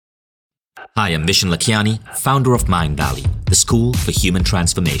Hi, I'm Vishen Lakhiani, founder of Mind Valley, the school for human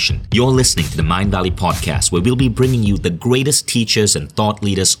transformation. You're listening to the Mind Valley podcast, where we'll be bringing you the greatest teachers and thought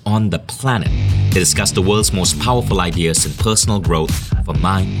leaders on the planet to discuss the world's most powerful ideas in personal growth for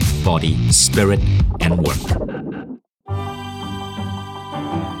mind, body, spirit, and work.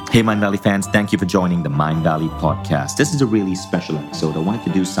 Hey, Mind Valley fans, thank you for joining the Mind Valley podcast. This is a really special episode. I wanted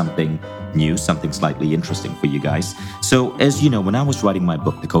to do something new, something slightly interesting for you guys. So, as you know, when I was writing my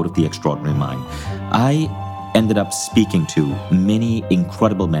book, The Code of the Extraordinary Mind, I ended up speaking to many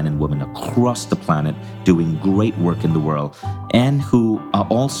incredible men and women across the planet doing great work in the world and who are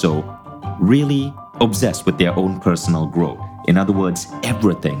also really obsessed with their own personal growth. In other words,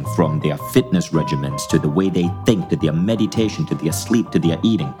 everything from their fitness regimens to the way they think, to their meditation, to their sleep, to their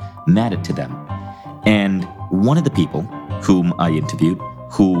eating, mattered to them. And one of the people whom I interviewed,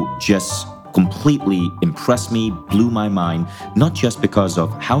 who just completely impressed me, blew my mind, not just because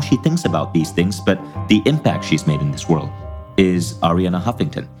of how she thinks about these things, but the impact she's made in this world, is Arianna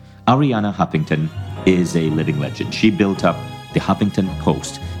Huffington. Arianna Huffington is a living legend. She built up the Huffington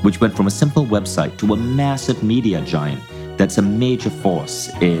Post, which went from a simple website to a massive media giant that's a major force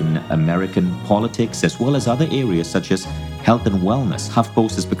in American politics as well as other areas such as health and wellness.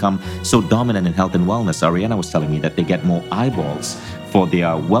 HuffPost has become so dominant in health and wellness. Arianna was telling me that they get more eyeballs for their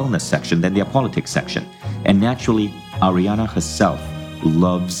wellness section than their politics section. And naturally, Arianna herself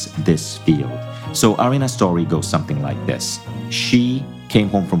loves this field. So Arianna's story goes something like this. She came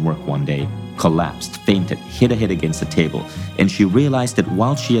home from work one day, collapsed, fainted, hit her head against the table, and she realized that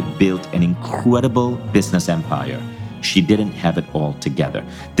while she had built an incredible business empire, she didn't have it all together.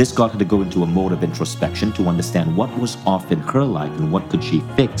 This got her to go into a mode of introspection to understand what was off in her life and what could she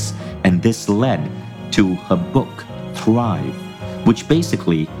fix. And this led to her book, Thrive, which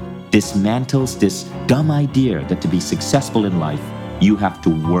basically dismantles this dumb idea that to be successful in life, you have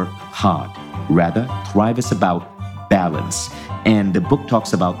to work hard. Rather, Thrive is about balance. And the book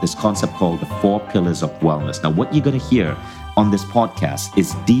talks about this concept called the 4 pillars of wellness. Now, what you're going to hear on this podcast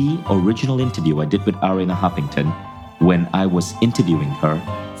is the original interview I did with Arianna Huffington when I was interviewing her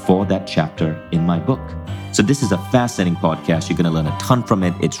for that chapter in my book. So this is a fascinating podcast. You're going to learn a ton from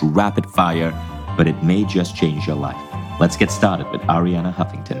it. It's rapid fire, but it may just change your life. Let's get started with Arianna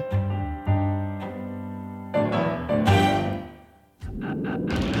Huffington.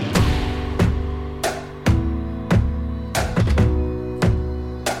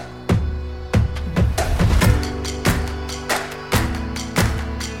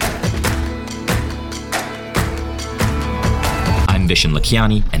 Vishen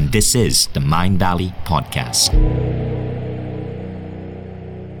Lakhiani, and this is the Mind Valley Podcast.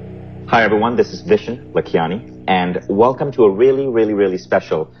 Hi everyone, this is Vishen Lakhiani, and welcome to a really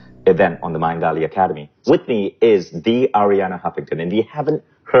special event on the Mind Valley Academy. With me is the Arianna Huffington, and if you haven't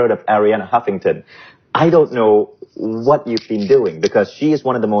heard of Arianna Huffington, I don't know what you've been doing, because she is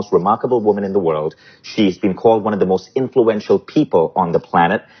one of the most remarkable women in the world. She's been called one of the most influential people on the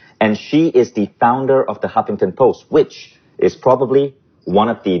planet, and she is the founder of the Huffington Post, which is probably one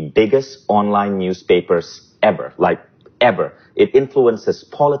of the biggest online newspapers ever, ever. It influences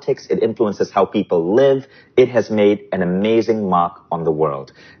politics. It influences how people live. It has made an amazing mark on the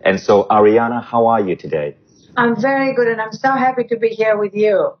world. And so, Arianna, how are you today? I'm very good, and I'm so happy to be here with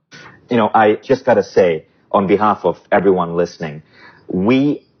you. You know, I just got to say, on behalf of everyone listening,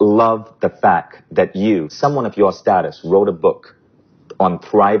 we love the fact that you, someone of your status, wrote a book on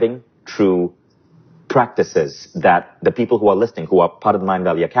thriving through practices that the people who are listening, who are part of the Mind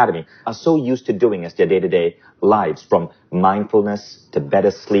Valley Academy, are so used to doing as their day-to-day lives, from mindfulness to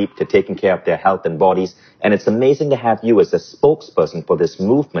better sleep to taking care of their health and bodies. And it's amazing to have you as a spokesperson for this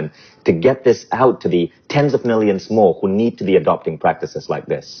movement to get this out to the tens of millions more who need to be adopting practices like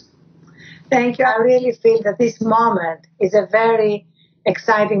this. Thank you. I really feel that this moment is a very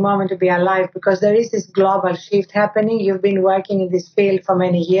exciting moment to be alive, because there is this global shift happening. You've been working in this field for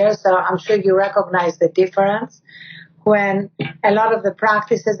many years, so I'm sure you recognize the difference when a lot of the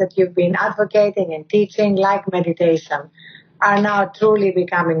practices that you've been advocating and teaching, like meditation, are now truly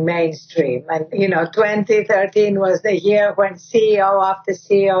becoming mainstream. And, 2013 was the year when CEO after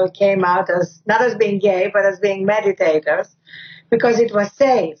CEO came out as, not as being gay, but as being meditators, because it was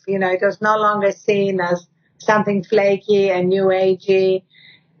safe. It was no longer seen as something flaky and new agey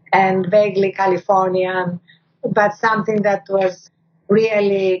and vaguely Californian, but something that was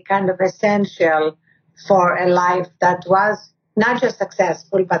really kind of essential for a life that was not just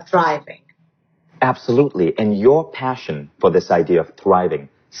successful, but thriving. Absolutely. And your passion for this idea of thriving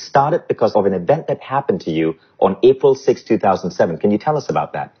started because of an event that happened to you on April 6, 2007. Can you tell us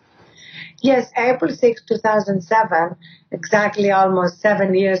about that? Yes, April 6, 2007, exactly almost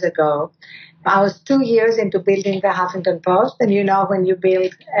 7 years ago, I was 2 years into building the Huffington Post. And when you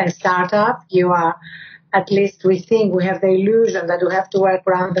build a startup, you are, at least we think, we have the illusion that we have to work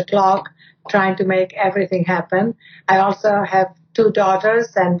around the clock trying to make everything happen. I also have two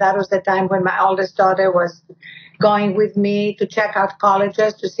daughters, and that was the time when my oldest daughter was going with me to check out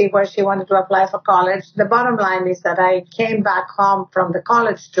colleges to see where she wanted to apply for college. The bottom line is that I came back home from the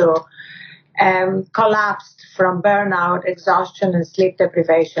college tour, collapsed from burnout, exhaustion, and sleep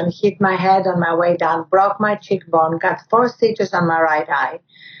deprivation, hit my head on my way down, broke my cheekbone, got 4 stitches on my right eye.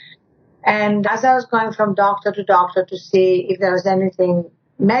 And as I was going from doctor to doctor to see if there was anything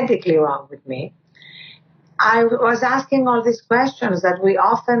medically wrong with me, I was asking all these questions that we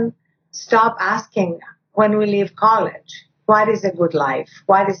often stop asking when we leave college. What is a good life?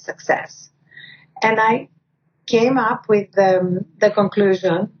 What is success? And I came up with the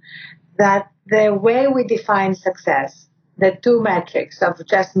conclusion that the way we define success, the two metrics of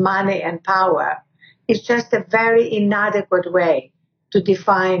just money and power, is just a very inadequate way to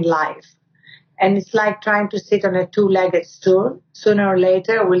define life. And it's like trying to sit on a two-legged stool. Sooner or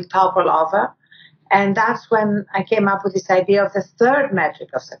later, we'll topple over. And that's when I came up with this idea of the third metric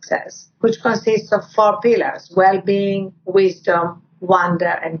of success, which consists of four pillars: well-being, wisdom,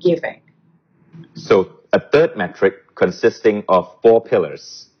 wonder, and giving. So a third metric consisting of four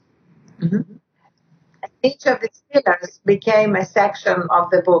pillars. Mm-hmm. Each of these pillars became a section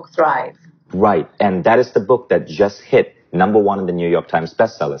of the book Thrive. Right, and that is the book that just hit #1 in the New York Times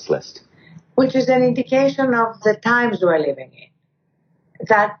bestsellers list. Which is an indication of the times we're living in,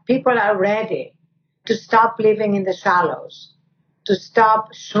 that people are ready to stop living in the shallows, to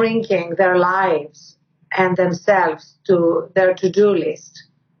stop shrinking their lives and themselves to their to-do list.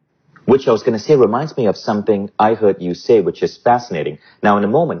 Which I was going to say reminds me of something I heard you say, which is fascinating. Now, in a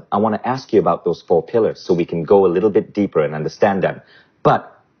moment, I want to ask you about those four pillars so we can go a little bit deeper and understand them.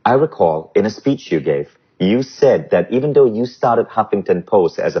 But I recall in a speech you gave, you said that even though you started Huffington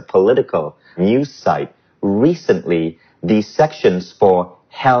Post as a political news site, recently the sections for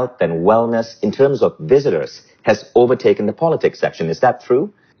health and wellness in terms of visitors has overtaken the politics section. Is that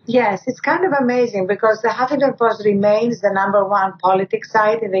true? Yes, it's kind of amazing because the Huffington Post remains the #1 politics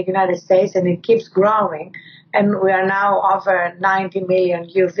site in the United States, and it keeps growing. And we are now over 90 million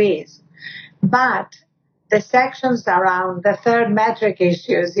UVs. But the sections around the third metric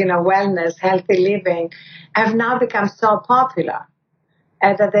issues, wellness, healthy living, have now become so popular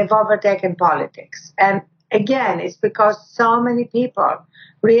that they've overtaken politics. And again, it's because so many people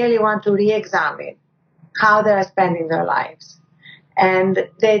really want to re-examine how they're spending their lives. And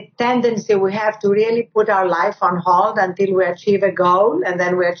the tendency we have to really put our life on hold until we achieve a goal, and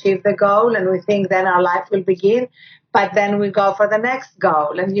then we achieve the goal, and we think then our life will begin. But then we go for the next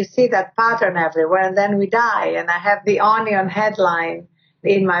goal, and you see that pattern everywhere, and then we die. And I have the Onion headline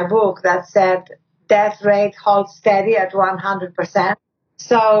in my book that said, death rate holds steady at 100%.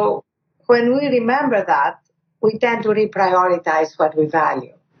 So when we remember that, we tend to reprioritize what we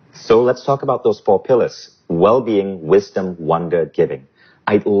value. So let's talk about those four pillars: well-being, wisdom, wonder, giving.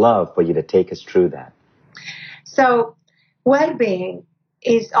 I'd love for you to take us through that. So well-being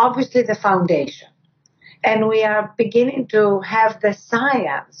is obviously the foundation. And we are beginning to have the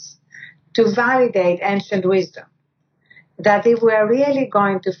science to validate ancient wisdom, that if we are really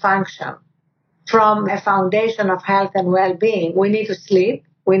going to function from a foundation of health and well-being, we need to sleep.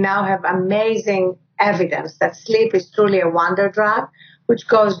 We now have amazing evidence that sleep is truly a wonder drug, which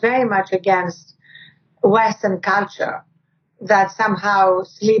goes very much against Western culture, that somehow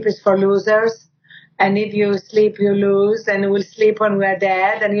sleep is for losers. And if you sleep, you lose, and we'll sleep when we're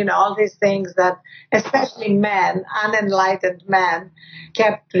dead. And, all these things that especially men, unenlightened men,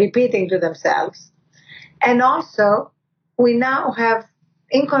 kept repeating to themselves. And also, we now have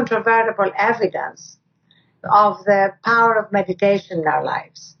incontrovertible evidence of the power of meditation in our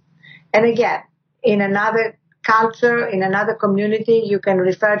lives. And again, in another culture, in another community, you can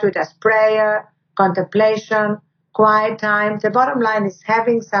refer to it as prayer, contemplation, quiet time. The bottom line is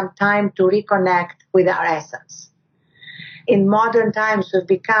having some time to reconnect with our essence. In modern times, we've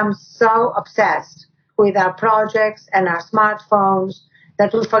become so obsessed with our projects and our smartphones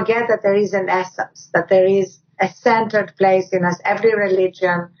that we forget that there is an essence, that there is a centered place in us. Every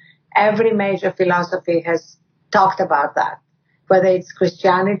religion, every major philosophy has talked about that, whether it's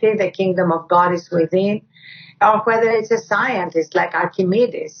Christianity, the kingdom of God is within, or whether it's a scientist like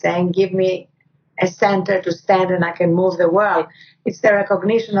Archimedes saying, give me a center to stand and I can move the world. It's the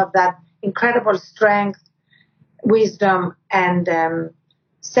recognition of that incredible strength, wisdom, and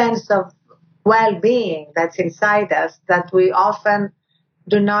sense of well-being that's inside us that we often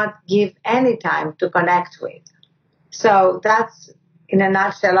do not give any time to connect with. So that's, in a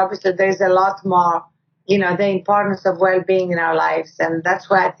nutshell. Obviously, there's a lot more, the importance of well-being in our lives. And that's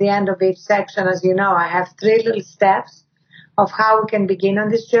why at the end of each section, as you know, I have 3 little steps of how we can begin on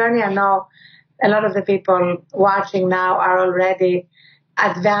this journey. I know a lot of the people watching now are already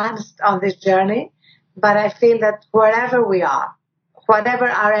advanced on this journey, but I feel that wherever we are, whatever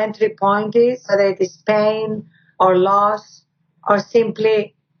our entry point is, whether it is pain or loss or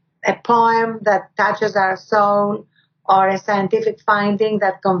simply a poem that touches our soul or a scientific finding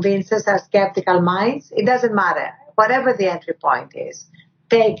that convinces our skeptical minds, it doesn't matter. Whatever the entry point is,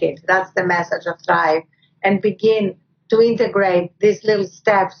 take it. That's the message of Thrive, and begin to integrate these little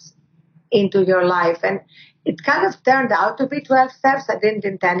steps into your life. And it kind of turned out to be 12 steps. I didn't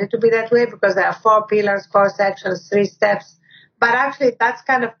intend it to be that way because there are 4 pillars, 4 sections, 3 steps. But actually, that's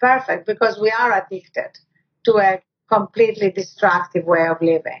kind of perfect because we are addicted to a completely destructive way of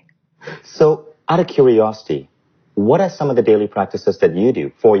living. So, out of curiosity, what are some of the daily practices that you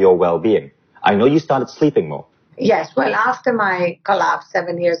do for your well-being? I know you started sleeping more. Yes. Well, after my collapse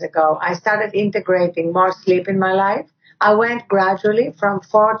 7 years ago, I started integrating more sleep in my life. I went gradually from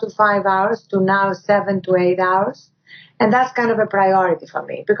 4 to 5 hours to now 7 to 8 hours. And that's kind of a priority for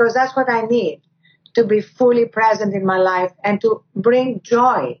me because that's what I need to be fully present in my life and to bring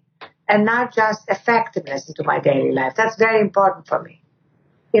joy and not just effectiveness into my daily life. That's very important for me.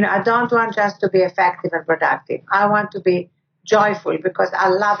 I don't want just to be effective and productive. I want to be joyful because I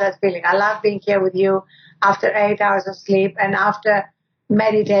love that feeling. I love being here with you after 8 hours of sleep and after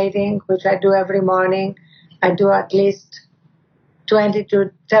meditating, which I do every morning. I do at least 20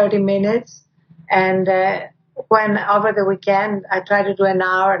 to 30 minutes. And when over the weekend, I try to do an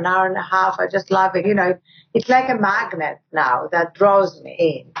hour and a half. I just love it. It's like a magnet now that draws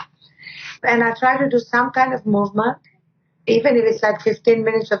me in. And I try to do some kind of movement, even if it's like 15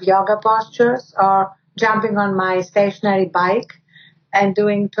 minutes of yoga postures or jumping on my stationary bike and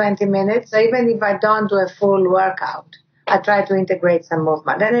doing 20 minutes. So even if I don't do a full workout, I try to integrate some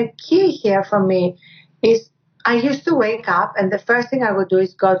movement. And a key here for me is I used to wake up and the first thing I would do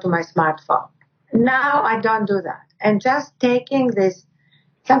is go to my smartphone. Now I don't do that. And just taking this,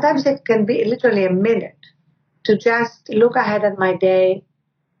 sometimes it can be literally a minute to just look ahead at my day,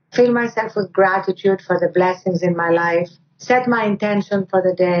 fill myself with gratitude for the blessings in my life, set my intention for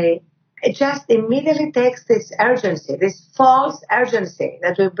the day. It just immediately takes this urgency, this false urgency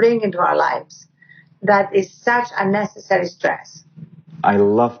that we bring into our lives that is such unnecessary stress. I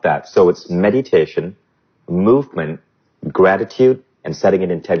love that. So it's meditation, movement, gratitude, and setting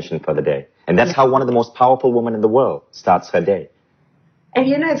an intention for the day. And that's how one of the most powerful women in the world starts her day. And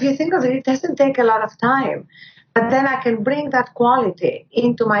if you think of it, it doesn't take a lot of time. But then I can bring that quality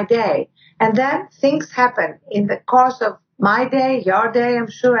into my day. And then things happen in the course of my day, your day, I'm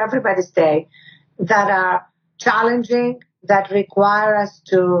sure everybody's day, that are challenging, that require us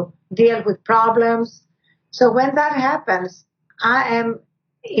to deal with problems. So when that happens, I am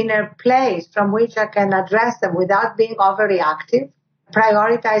in a place from which I can address them without being overreactive,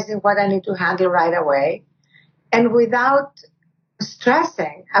 prioritizing what I need to handle right away, and without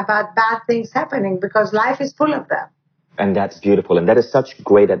stressing about bad things happening because life is full of them. And that's beautiful. And that is such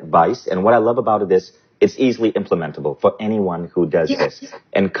great advice. And what I love about it is it's easily implementable for anyone who does this.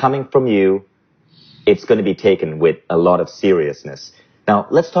 And coming from you, it's going to be taken with a lot of seriousness. Now,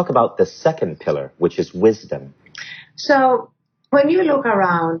 let's talk about the second pillar, which is wisdom. So when you look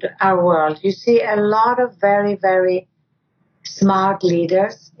around our world, you see a lot of very, very smart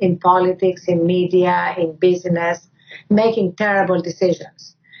leaders in politics, in media, in business, making terrible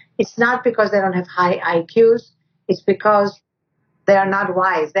decisions. It's not because they don't have high IQs. It's because they are not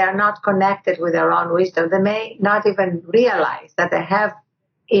wise. They are not connected with their own wisdom. They may not even realize that they have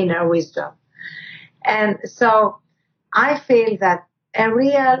inner wisdom. And so I feel that a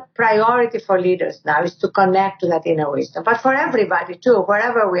real priority for leaders now is to connect to that inner wisdom. But for everybody too,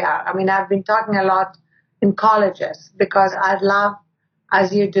 wherever we are. I mean, I've been talking a lot in colleges because I'd love,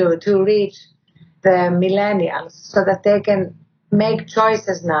 as you do, to reach the millennials so that they can make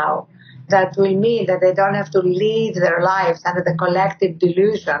choices now that will mean that they don't have to lead their lives under the collective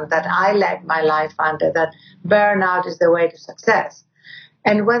delusion that I led my life under, that burnout is the way to success.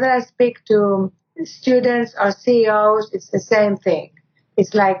 And whether I speak to students or CEOs, it's the same thing.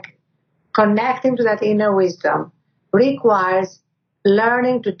 It's like connecting to that inner wisdom requires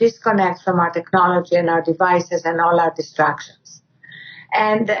learning to disconnect from our technology and our devices and all our distractions.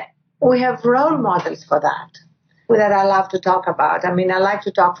 And we have role models for that I love to talk about. I mean, I like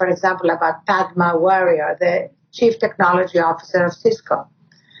to talk, for example, about Padma Warrior, the Chief Technology Officer of Cisco.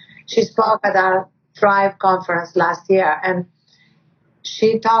 She spoke at our Thrive conference last year, and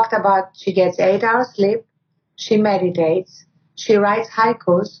She talked about she gets 8 hours sleep, she meditates, she writes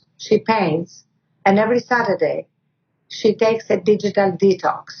haikus, she paints, and every Saturday she takes a digital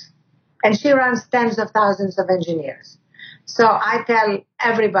detox. And she runs tens of thousands of engineers. So I tell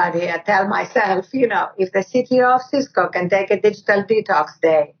everybody, I tell myself, if the CTO of Cisco can take a digital detox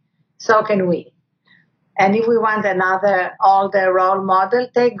day, so can we. And if we want another older role model,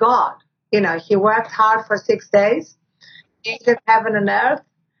 take God. He worked hard for 6 days, created heaven and earth,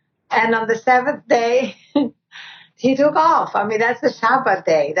 and on the seventh day, he took off. I mean, that's the Shabbat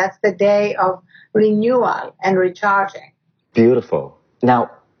day. That's the day of renewal and recharging. Beautiful. Now,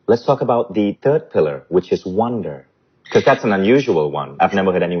 let's talk about the third pillar, which is wonder, because that's an unusual one. I've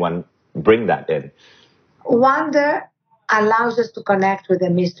never heard anyone bring that in. Wonder allows us to connect with the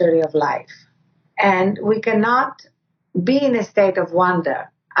mystery of life. And we cannot be in a state of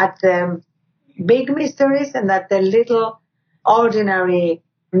wonder at the big mysteries and at the little ordinary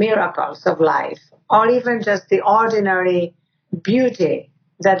miracles of life, or even just the ordinary beauty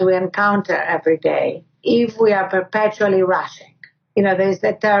that we encounter every day if we are perpetually rushing. There's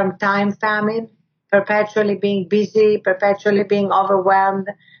the term time famine, perpetually being busy, perpetually being overwhelmed.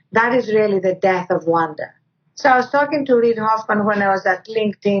 That is really the death of wonder. So I was talking to Reid Hoffman when I was at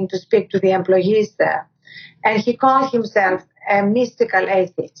LinkedIn to speak to the employees there, and he called himself a mystical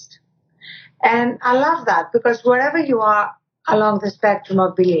atheist. And I love that because wherever you are along the spectrum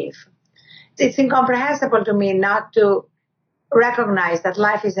of belief, it's incomprehensible to me not to recognize that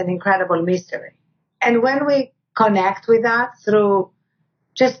life is an incredible mystery. And when we connect with that through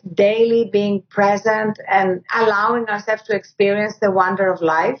just daily being present and allowing ourselves to experience the wonder of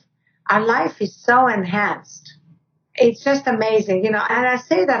life, our life is so enhanced. It's just amazing, and I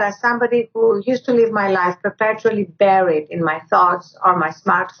say that as somebody who used to live my life perpetually buried in my thoughts or my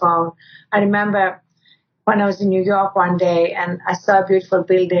smartphone. I remember when I was in New York one day and I saw a beautiful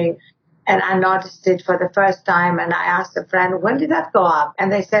building and I noticed it for the first time, and I asked a friend, when did that go up?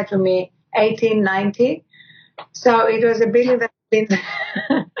 And they said to me, 1890. So it was a building that's been,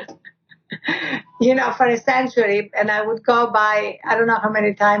 for a century, and I would go by, I don't know how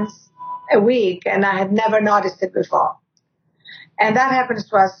many times a week, and I had never noticed it before. And that happens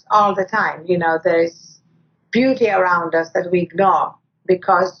to us all the time. There's beauty around us that we ignore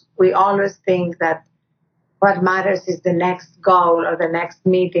because we always think that what matters is the next goal or the next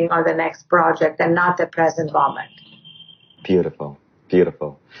meeting or the next project and not the present moment. Beautiful,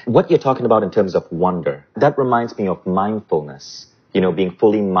 beautiful. What you're talking about in terms of wonder, that reminds me of mindfulness, being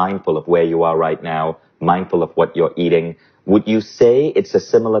fully mindful of where you are right now, mindful of what you're eating. Would you say it's a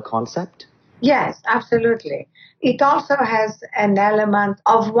similar concept? Yes, absolutely. It also has an element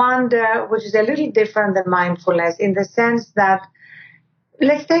of wonder, which is a little different than mindfulness in the sense that,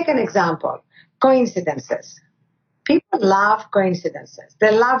 let's take an example, coincidences. People love coincidences.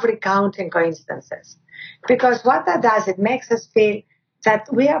 They love recounting coincidences because what that does, it makes us feel that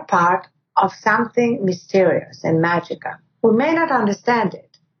we are part of something mysterious and magical. We may not understand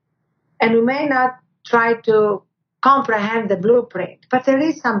it, and we may not try to comprehend the blueprint, but there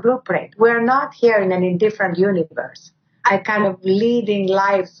is some blueprint. We're not here in an indifferent universe, a kind of leading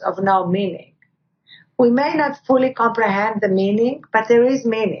lives of no meaning. We may not fully comprehend the meaning, but there is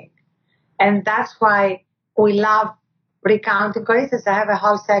meaning. And that's why we love recounting coincidences. I have a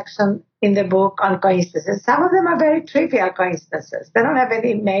whole section in the book on coincidences. Some of them are very trivial coincidences. They don't have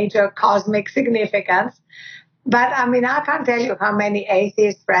any major cosmic significance. But I can't tell you how many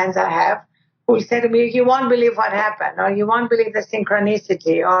atheist friends I have who say to me, you won't believe what happened, or you won't believe the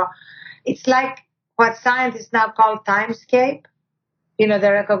synchronicity, or it's like what scientists now call timescape, the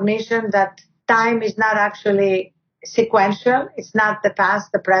recognition that time is not actually sequential. It's not the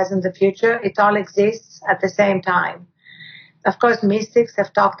past, the present, the future. It all exists at the same time. Of course, mystics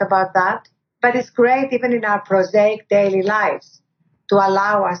have talked about that, but it's great even in our prosaic daily lives to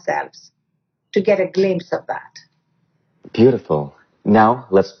allow ourselves to get a glimpse of that. Beautiful. Now,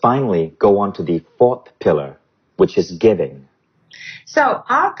 let's finally go on to the fourth pillar, which is giving. So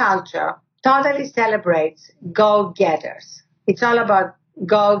our culture totally celebrates go-getters. It's all about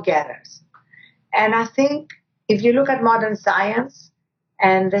go-getters. And I think if you look at modern science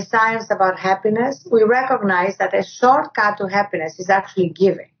and the science about happiness, we recognize that a shortcut to happiness is actually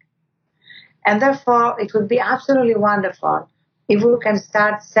giving. And therefore, it would be absolutely wonderful if we can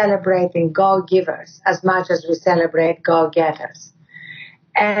start celebrating go-givers as much as we celebrate go-getters.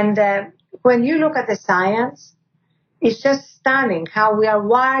 And when you look at the science, it's just stunning how we are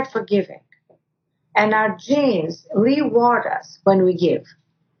wired for giving. And our genes reward us when we give.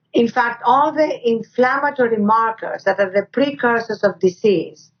 In fact, all the inflammatory markers that are the precursors of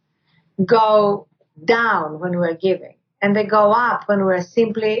disease go down when we're giving. and they go up when we're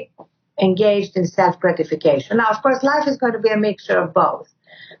simply engaged in self-gratification. Now, of course, life is going to be a mixture of both.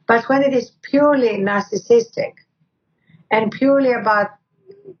 But when it is purely narcissistic and purely about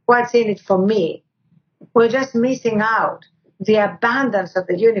what's in it for me, we're just missing out the abundance of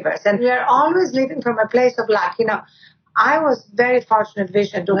the universe. And we are always living from a place of lack. I was very fortunate,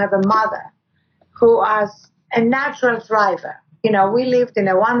 Vision, to have a mother who was a natural thriver. We lived in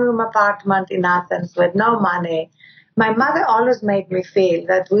a one-room apartment in Athens with no money. My mother always made me feel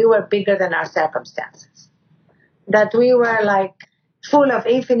that we were bigger than our circumstances, that we were like full of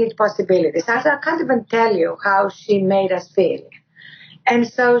infinite possibilities. I can't even tell you how she made us feel. And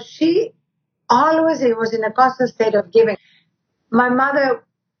so she always was in a constant state of giving. My mother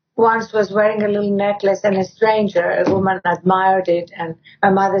once was wearing a little necklace, and a woman admired it, and my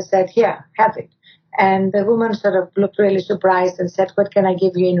mother said, "Here, have it." And the woman sort of looked really surprised and said, "What can I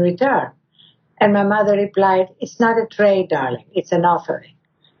give you in return?" And my mother replied, "It's not a trade, darling. It's an offering."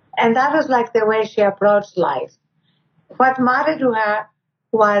 And that was like the way she approached life. What mattered to her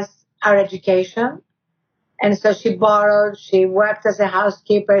was our education. And so she borrowed, she worked as a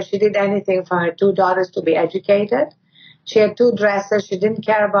housekeeper, she did anything for her two daughters to be educated. She had two dresses, she didn't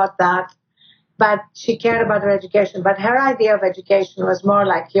care about that, but she cared about her education. But her idea of education was more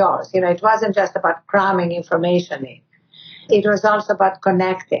like yours. It wasn't just about cramming information in. It was also about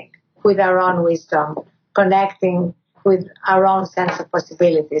connecting with our own wisdom, connecting with our own sense of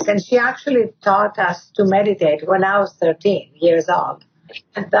possibilities. And she actually taught us to meditate when I was 13 years old.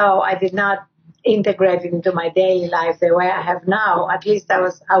 And though I did not integrate it into my daily life the way I have now, at least I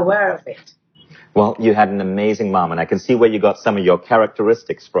was aware of it. Well, you had an amazing mom, and I can see where you got some of your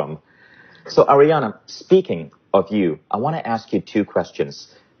characteristics from. So, Arianna, speaking of you, I want to ask you two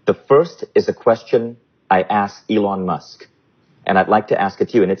questions. The first is a question I asked Elon Musk, and I'd like to ask it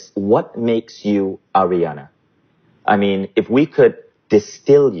to you, and it's, what makes you Arianna? I mean, if we could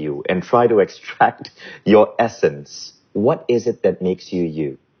distill you and try to extract your essence, what is it that makes you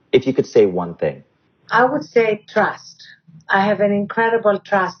you? If you could say one thing. I would say trust. I have an incredible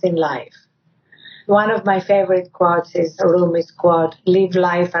trust in life. One of my favorite quotes is Rumi's quote, "Live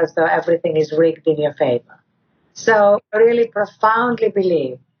life as though everything is rigged in your favor." So I really profoundly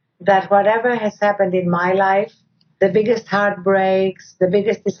believe that whatever has happened in my life, the biggest heartbreaks, the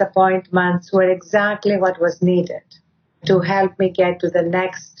biggest disappointments were exactly what was needed to help me get to the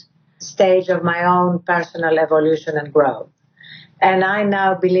next stage of my own personal evolution and growth. And I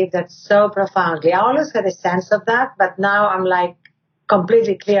now believe that so profoundly. I always had a sense of that, but now I'm like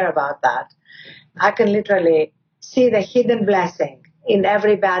completely clear about that. I can literally see the hidden blessing in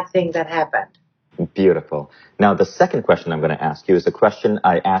every bad thing that happened. Beautiful. Now, the second question I'm going to ask you is a question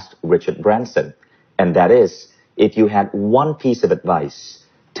I asked Richard Branson. And that is, if you had one piece of advice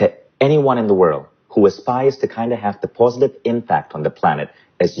to anyone in the world who aspires to kind of have the positive impact on the planet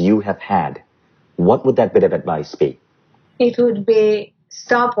as you have had, what would that bit of advice be? It would be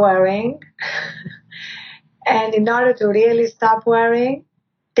stop worrying. And in order to really stop worrying,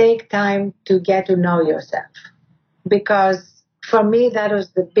 take time to get to know yourself. Because for me, that was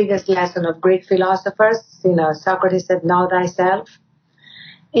the biggest lesson of Greek philosophers. Socrates said, know thyself.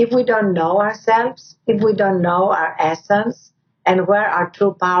 If we don't know ourselves, if we don't know our essence and where our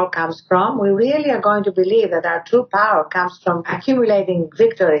true power comes from, we really are going to believe that our true power comes from accumulating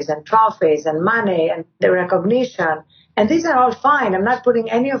victories and trophies and money and the recognition. And these are all fine. I'm not putting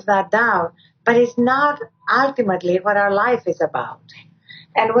any of that down, but it's not ultimately what our life is about.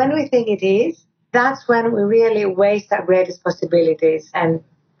 And when we think it is, that's when we really waste our greatest possibilities. And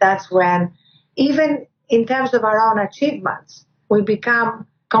that's when, even in terms of our own achievements, we become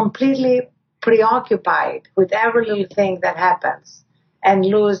completely preoccupied with every little thing that happens and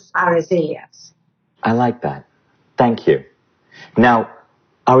lose our resilience. I like that. Thank you. Now,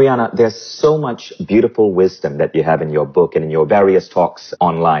 Arianna, there's so much beautiful wisdom that you have in your book and in your various talks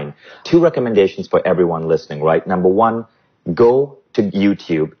online. Two recommendations for everyone listening, right? Number one, go to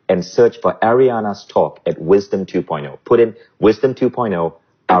YouTube and search for Arianna's talk at Wisdom 2.0. Put in Wisdom 2.0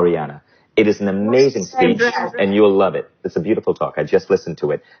 Arianna. It is an amazing speech, and you'll love it. It's a beautiful talk. I just listened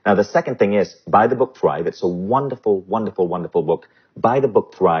to it. Now, the second thing is, buy the book Thrive. It's a wonderful, wonderful, wonderful book. Buy the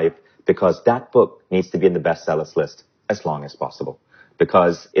book Thrive, because that book needs to be in the bestsellers list as long as possible.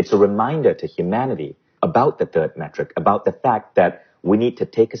 Because it's a reminder to humanity about the third metric, about the fact that we need to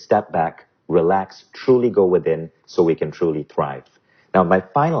take a step back, relax, truly go within so we can truly thrive. Now, my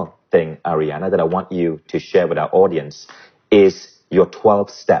final thing, Arianna, that I want you to share with our audience is your 12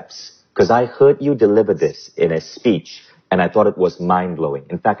 steps. Because I heard you deliver this in a speech, and I thought it was mind-blowing.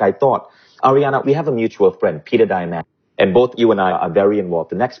 In fact, I thought, Arianna, we have a mutual friend, Peter Diamant, and both you and I are very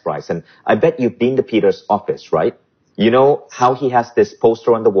involved in X Prize. And I bet you've been to Peter's office, right? You know how he has this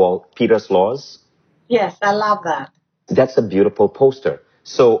poster on the wall, Peter's Laws? Yes, I love that. That's a beautiful poster.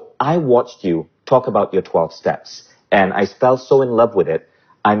 So I watched you talk about your 12 steps, and I fell so in love with it.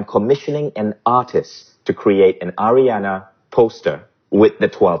 I'm commissioning an artist to create an Arianna poster with the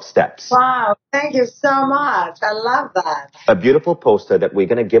 12 steps. Wow, thank you so much. I love that. A beautiful poster that we're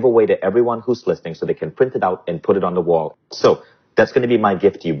going to give away to everyone who's listening so they can print it out and put it on the wall. So that's going to be my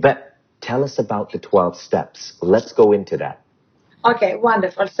gift to you. But tell us about the 12 steps. Let's go into that. Okay,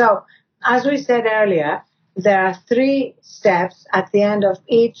 wonderful. So, as we said earlier, there are 3 steps at the end of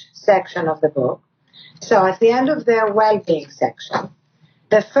each section of the book. So, at the end of the well-being section,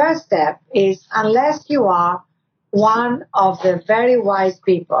 the first step is, unless you are one of the very wise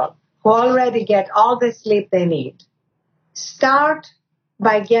people who already get all the sleep they need, start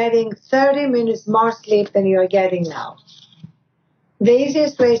by getting 30 minutes more sleep than you are getting now. The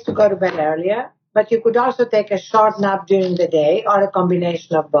easiest way is to go to bed earlier, but you could also take a short nap during the day or a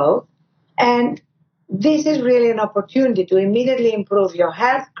combination of both. And this is really an opportunity to immediately improve your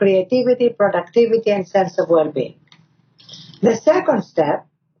health, creativity, productivity, and sense of well-being. The second step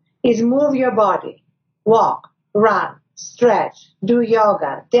is move your body. Walk, run, stretch, do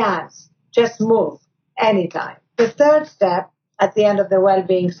yoga, dance. Just move anytime. The third step at the end of the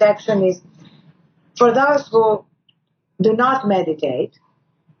well-being section is, for those who do not meditate,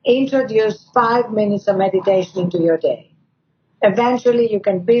 introduce 5 minutes of meditation into your day. Eventually, you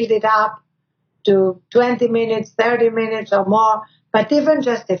can build it up to 20 minutes, 30 minutes or more, but even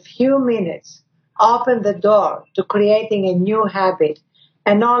just a few minutes open the door to creating a new habit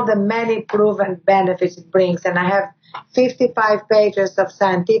and all the many proven benefits it brings. And I have 55 pages of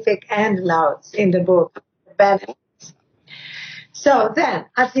scientific endnotes in the book. Benefits. So then,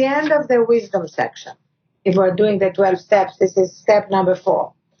 at the end of the wisdom section, if we're doing the 12 steps, this is step number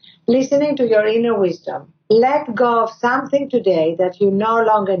 4. Listening to your inner wisdom. Let go of something today that you no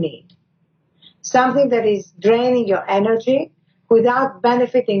longer need. Something that is draining your energy without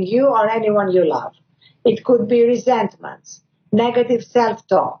benefiting you or anyone you love. It could be resentments, negative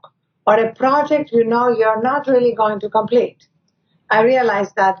self-talk, or a project you know you're not really going to complete. I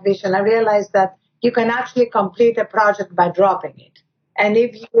realized that, Vision. I realized that you can actually complete a project by dropping it. And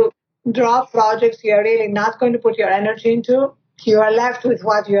if you drop projects you're really not going to put your energy into, you are left with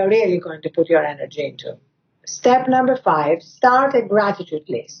what you are really going to put your energy into. Step number 5, start a gratitude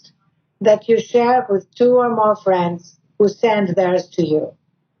list that you share with 2 or more friends who send theirs to you.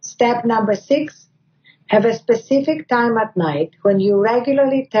 Step number 6, have a specific time at night when you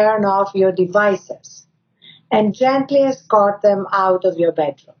regularly turn off your devices and gently escort them out of your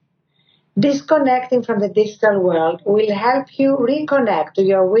bedroom. Disconnecting from the digital world will help you reconnect to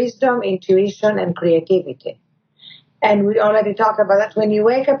your wisdom, intuition, and creativity. And we already talked about that. When you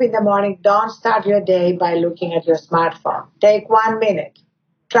wake up in the morning, don't start your day by looking at your smartphone. Take 1 minute.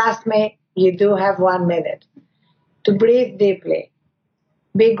 Trust me, you do have 1 minute to breathe deeply.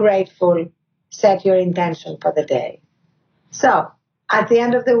 Be grateful. Set your intention for the day. So, at the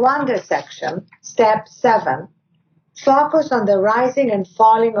end of the wonder section, step 7, focus on the rising and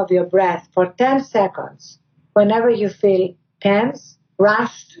falling of your breath for 10 seconds whenever you feel tense,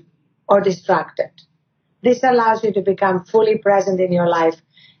 rushed, or distracted. This allows you to become fully present in your life.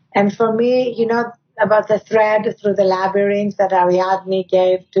 And for me, you know about the thread through the labyrinth that Ariadne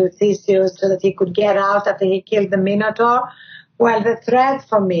gave to Theseus so that he could get out after he killed the Minotaur? Well, the thread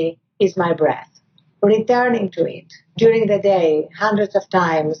for me is my breath. Returning to it during the day, hundreds of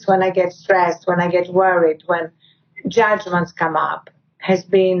times, when I get stressed, when I get worried, when judgments come up, has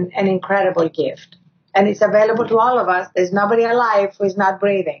been an incredible gift. And it's available to all of us. There's nobody alive who is not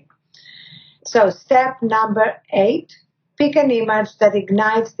breathing. So step number 8, pick an image that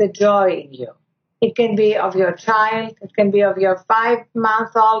ignites the joy in you. It can be of your child. It can be of your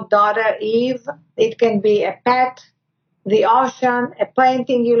 5-month-old daughter, Eve. It can be a pet, the ocean, a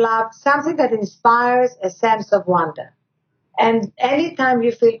painting you love, something that inspires a sense of wonder. And anytime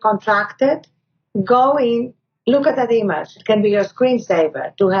you feel contracted, go in, look at that image. It can be your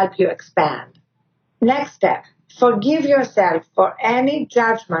screensaver to help you expand. Next step, forgive yourself for any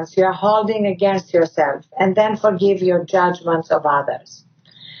judgments you are holding against yourself, and then forgive your judgments of others.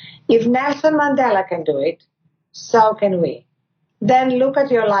 If Nelson Mandela can do it, so can we. Then look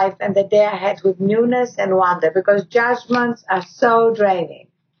at your life and the day ahead with newness and wonder, because judgments are so draining,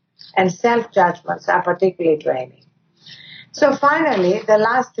 and self-judgments are particularly draining. So finally, the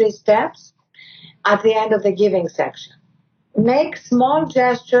last 3 steps at the end of the giving section. Make small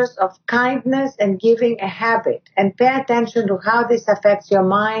gestures of kindness and giving a habit, and pay attention to how this affects your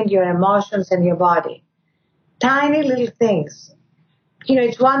mind, your emotions, and your body. Tiny little things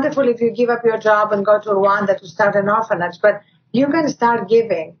It's wonderful if you give up your job and go to Rwanda to start an orphanage, but you can start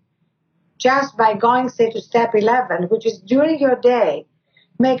giving just by going, say, to step 11, which is during your day,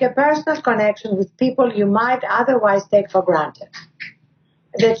 make a personal connection with people you might otherwise take for granted.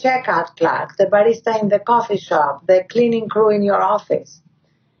 The checkout clerk, the barista in the coffee shop, the cleaning crew in your office.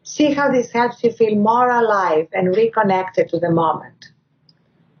 See how this helps you feel more alive and reconnected to the moment.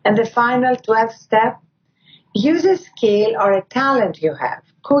 And the final 12th step, use a skill or a talent you have,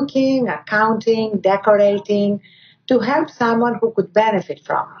 cooking, accounting, decorating, to help someone who could benefit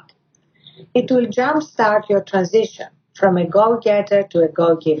from it. It will jumpstart your transition from a go-getter to a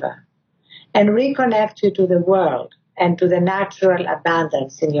go-giver and reconnect you to the world and to the natural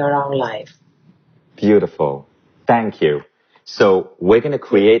abundance in your own life. Beautiful. Thank you. So we're going to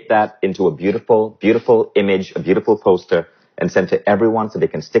create that into a beautiful, beautiful image, a beautiful poster, and send to everyone so they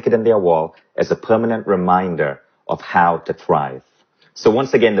can stick it in their wall as a permanent reminder of how to thrive. So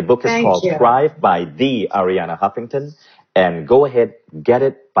once again, the book is called Thrive by the Arianna Huffington. And go ahead, get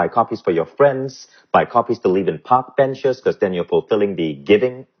it, buy copies for your friends, buy copies to leave in park benches, because then you're fulfilling the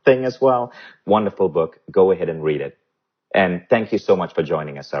giving thing as well. Wonderful book. Go ahead and read it. And thank you so much for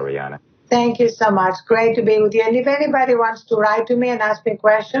joining us, Arianna. Thank you so much. Great to be with you. And if anybody wants to write to me and ask me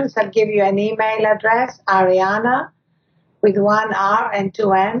questions, I'll give you an email address, Arianna, with 1 R and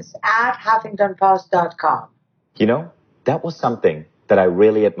 2 N's, at HuffingtonPost.com. That was something that I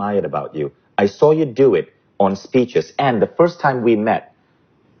really admired about you. I saw you do it on speeches. And the first time we met,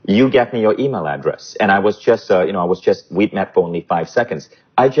 you gave me your email address. And I was just, we'd met for only 5 seconds.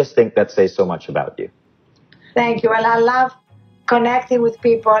 I just think that says so much about you. Thank you. Well, I love connecting with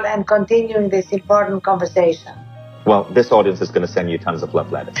people and continuing this important conversation. Well, this audience is going to send you tons of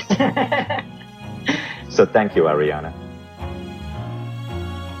love letters. So thank you, Arianna.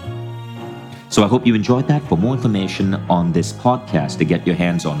 So I hope you enjoyed that. For more information on this podcast, to get your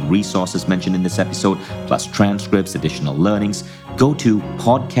hands on resources mentioned in this episode, plus transcripts, additional learnings, go to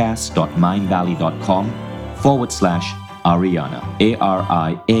podcast.mindvalley.com/Arianna,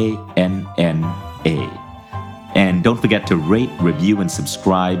 Arianna. And don't forget to rate, review, and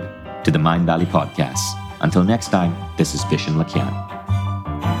subscribe to the Mind Valley Podcast. Until next time, this is Vishen Lakhiani.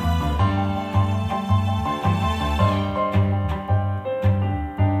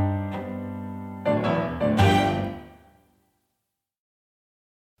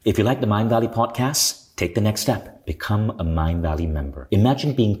 If you like the Mind Valley Podcast, take the next step. Become a Mind Valley member.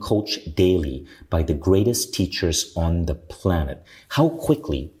 Imagine being coached daily by the greatest teachers on the planet. How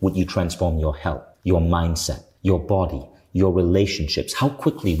quickly would you transform your health, your mindset, your body, your relationships? How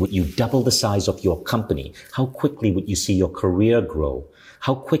quickly would you double the size of your company? How quickly would you see your career grow?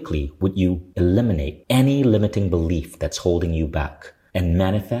 How quickly would you eliminate any limiting belief that's holding you back and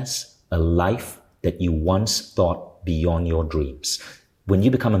manifest a life that you once thought beyond your dreams? When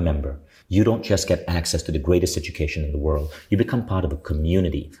you become a member, you don't just get access to the greatest education in the world. You become part of a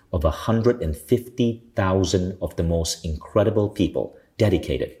community of 150,000 of the most incredible people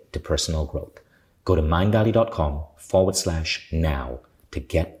dedicated to personal growth. Go to mindvalley.com/now to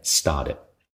get started.